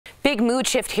Big mood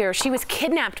shift here. She was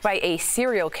kidnapped by a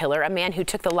serial killer, a man who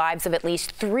took the lives of at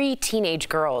least 3 teenage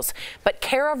girls. But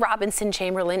Kara Robinson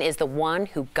Chamberlain is the one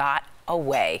who got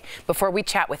away. Before we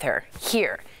chat with her,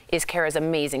 here is Kara's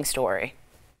amazing story.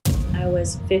 I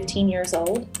was 15 years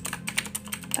old.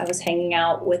 I was hanging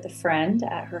out with a friend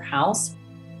at her house.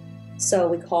 So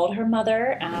we called her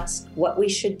mother, asked what we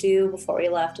should do before we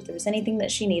left, if there was anything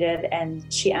that she needed, and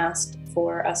she asked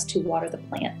for us to water the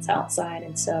plants outside.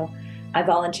 And so I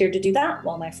volunteered to do that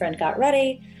while my friend got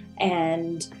ready.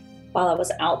 And while I was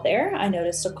out there, I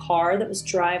noticed a car that was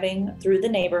driving through the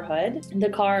neighborhood. The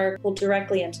car pulled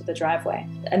directly into the driveway.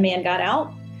 A man got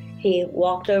out. He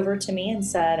walked over to me and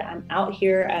said, "I'm out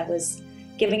here. I was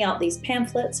giving out these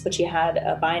pamphlets," which he had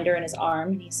a binder in his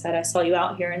arm. And he said, "I saw you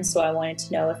out here, and so I wanted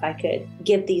to know if I could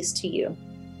give these to you."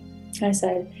 And I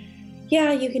said,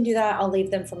 "Yeah, you can do that. I'll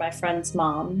leave them for my friend's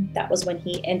mom." That was when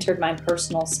he entered my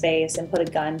personal space and put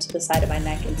a gun to the side of my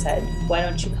neck and said, "Why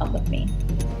don't you come with me?"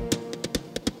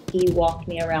 He walked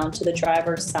me around to the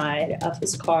driver's side of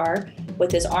his car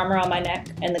with his arm around my neck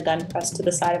and the gun pressed to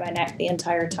the side of my neck the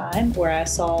entire time, where I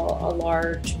saw a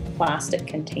large plastic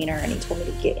container, and he told me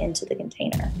to get into the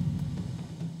container.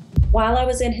 While I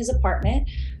was in his apartment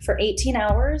for 18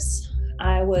 hours,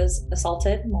 I was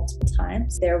assaulted multiple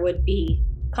times. There would be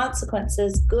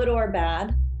consequences, good or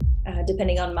bad,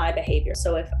 depending on my behavior.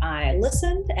 So if I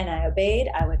listened and I obeyed,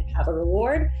 I would have a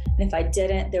reward. And if I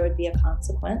didn't, there would be a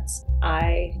consequence.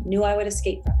 I knew I would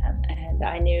escape from him, and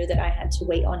I knew that I had to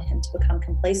wait on him to become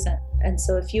complacent. And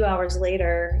so a few hours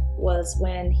later was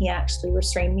when he actually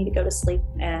restrained me to go to sleep.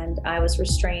 And I was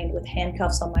restrained with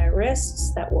handcuffs on my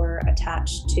wrists that were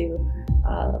attached to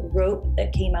a rope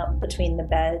that came out between the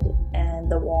bed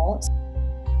and the wall.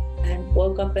 And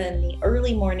woke up in the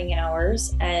early morning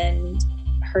hours and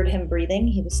heard him breathing.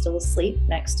 He was still asleep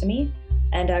next to me.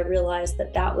 And I realized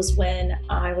that that was when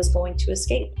I was going to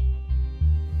escape.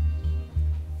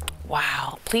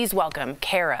 Wow. Please welcome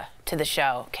Kara to the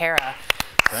show. Kara,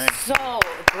 thanks. So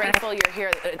grateful you're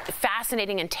here.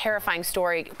 Fascinating and terrifying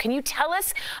story. Can you tell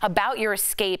us about your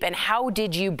escape and how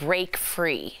did you break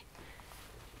free?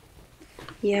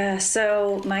 Yeah,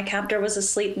 so my captor was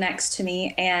asleep next to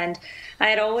me, and I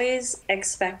had always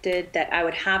expected that I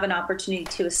would have an opportunity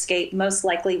to escape. Most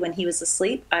likely when he was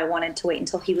asleep, I wanted to wait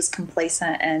until he was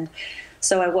complacent. And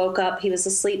so I woke up, he was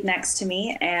asleep next to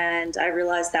me, and I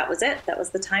realized that was it. That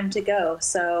was the time to go.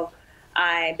 So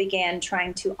I began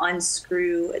trying to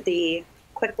unscrew the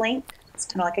quick link. It's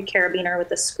kind of like a carabiner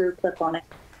with a screw clip on it,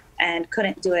 and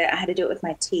couldn't do it. I had to do it with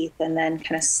my teeth, and then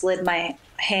kind of slid my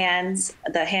hands,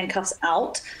 the handcuffs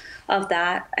out of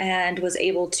that, and was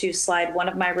able to slide one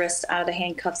of my wrists out of the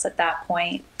handcuffs at that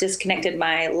point, disconnected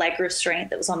my leg restraint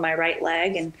that was on my right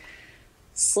leg, and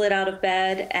slid out of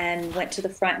bed and went to the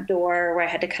front door, where I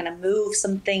had to kind of move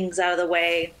some things out of the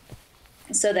way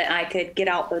so that I could get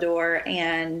out the door,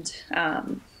 and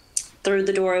threw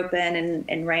the door open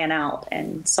and ran out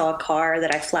and saw a car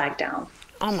that I flagged down.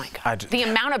 Oh my God. The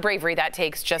amount of bravery that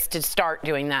takes just to start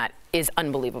doing that is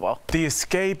unbelievable. The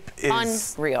escape is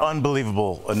unreal.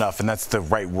 Unbelievable enough, and that's the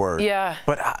right word. Yeah.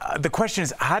 But the question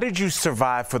is, how did you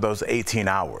survive for those 18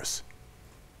 hours?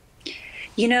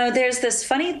 You know, there's this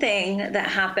funny thing that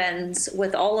happens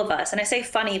with all of us. And I say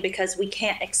funny because we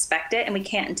can't expect it and we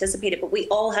can't anticipate it, but we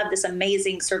all have this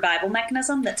amazing survival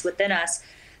mechanism that's within us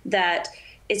that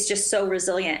it's just so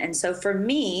resilient. And so for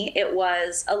me, it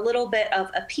was a little bit of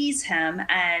appease him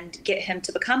and get him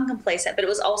to become complacent, but it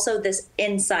was also this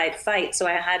inside fight. So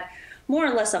I had more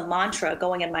or less a mantra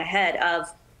going in my head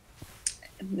of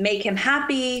make him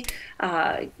happy,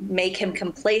 make him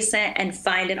complacent, and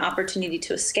find an opportunity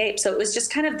to escape. So it was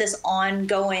just kind of this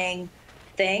ongoing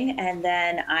thing. And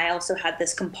then I also had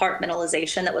this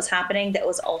compartmentalization that was happening that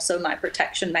was also my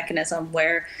protection mechanism,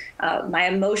 where my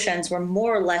emotions were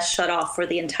more or less shut off for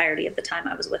the entirety of the time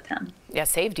I was with him. Yeah,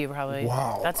 saved you probably.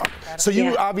 Wow. That's incredible. So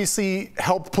you obviously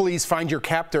helped police find your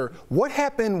captor. What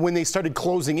happened when they started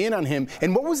closing in on him,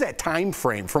 and what was that time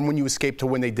frame from when you escaped to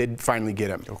when they did finally get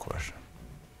him? No question.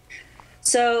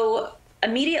 So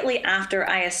immediately after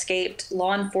I escaped,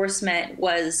 law enforcement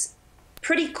was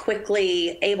pretty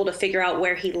quickly able to figure out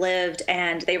where he lived,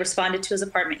 and they responded to his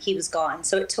apartment. He was gone.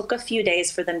 So it took a few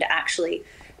days for them to actually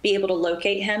be able to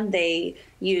locate him. They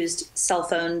used cell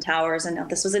phone towers, and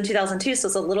this was in 2002, so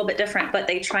it's a little bit different, but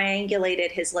they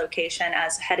triangulated his location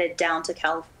as headed down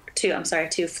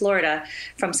to Florida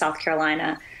from South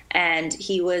Carolina. And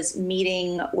he was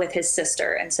meeting with his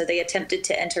sister. And so they attempted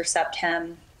to intercept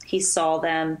him. He saw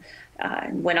them,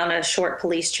 went on a short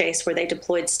police chase where they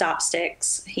deployed stop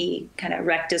sticks. He kind of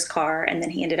wrecked his car, and then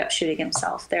he ended up shooting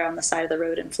himself there on the side of the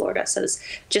road in Florida. So it was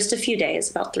just a few days,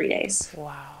 about 3 days.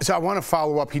 Wow. So I want to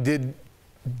follow up. He did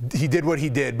what he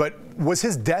did, but was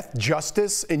his death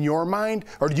justice in your mind,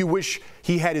 or do you wish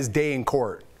he had his day in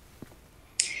court?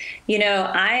 You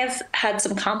know, I have had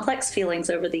some complex feelings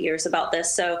over the years about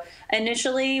this. So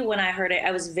initially, when I heard it,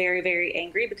 I was very, very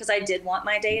angry because I did want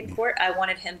my day in court. I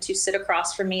wanted him to sit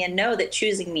across from me and know that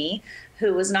choosing me,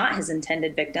 who was not his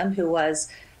intended victim, who was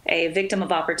a victim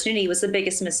of opportunity, was the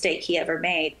biggest mistake he ever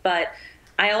made. But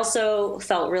I also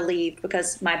felt relieved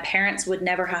because my parents would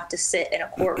never have to sit in a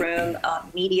courtroom.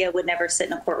 Media would never sit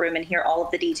in a courtroom and hear all of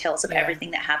the details of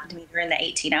everything that happened to me during the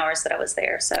 18 hours that I was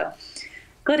there. So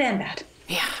good and bad.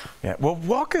 Yeah. Well,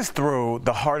 walk us through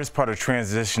the hardest part of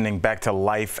transitioning back to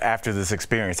life after this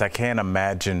experience. I can't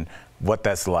imagine what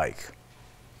that's like.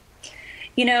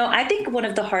 You know, I think one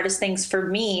of the hardest things for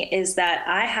me is that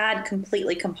I had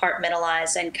completely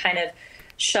compartmentalized and kind of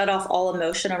shut off all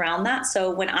emotion around that. So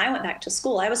when I went back to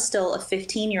school, I was still a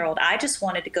 15-year-old. I just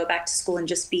wanted to go back to school and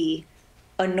just be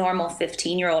a normal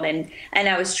 15-year-old, and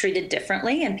I was treated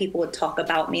differently, and people would talk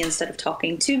about me instead of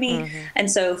talking to me.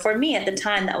 And so for me at the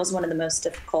time, that was one of the most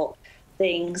difficult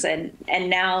things. And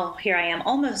now here I am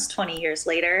almost 20 years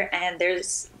later, and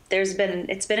it's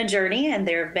been a journey, and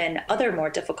there have been other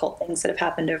more difficult things that have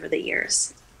happened over the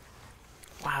years.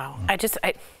 Wow. I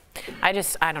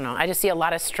don't know. I just see a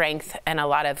lot of strength and a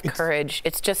lot of courage.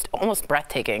 It's just almost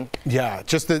breathtaking. Yeah,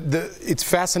 just it's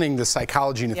fascinating, the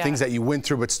psychology and the things that you went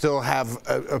through, but still have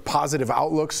a positive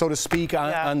outlook, so to speak,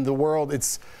 on the world.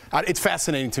 It's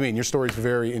fascinating to me, and your story is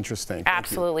very interesting.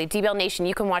 Absolutely. D-Bell Nation,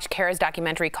 you can watch Kara's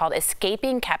documentary called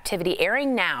Escaping Captivity,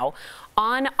 airing now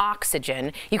on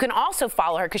Oxygen. You can also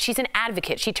follow her because she's an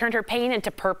advocate. She turned her pain into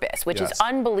purpose, which is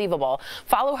unbelievable.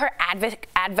 Follow her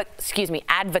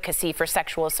advocacy for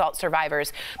sexual assault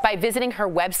survivors by visiting her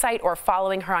website or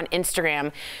following her on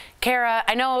Instagram. Kara,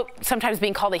 I know sometimes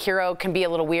being called a hero can be a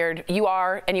little weird. You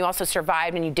are, and you also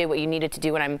survived, and you did what you needed to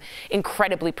do, and I'm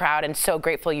incredibly proud and so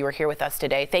grateful you were here with us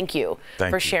today. Thank you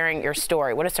for sharing your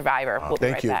story. What a survivor. We'll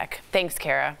be right back. Thanks,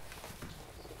 Kara.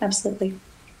 Absolutely.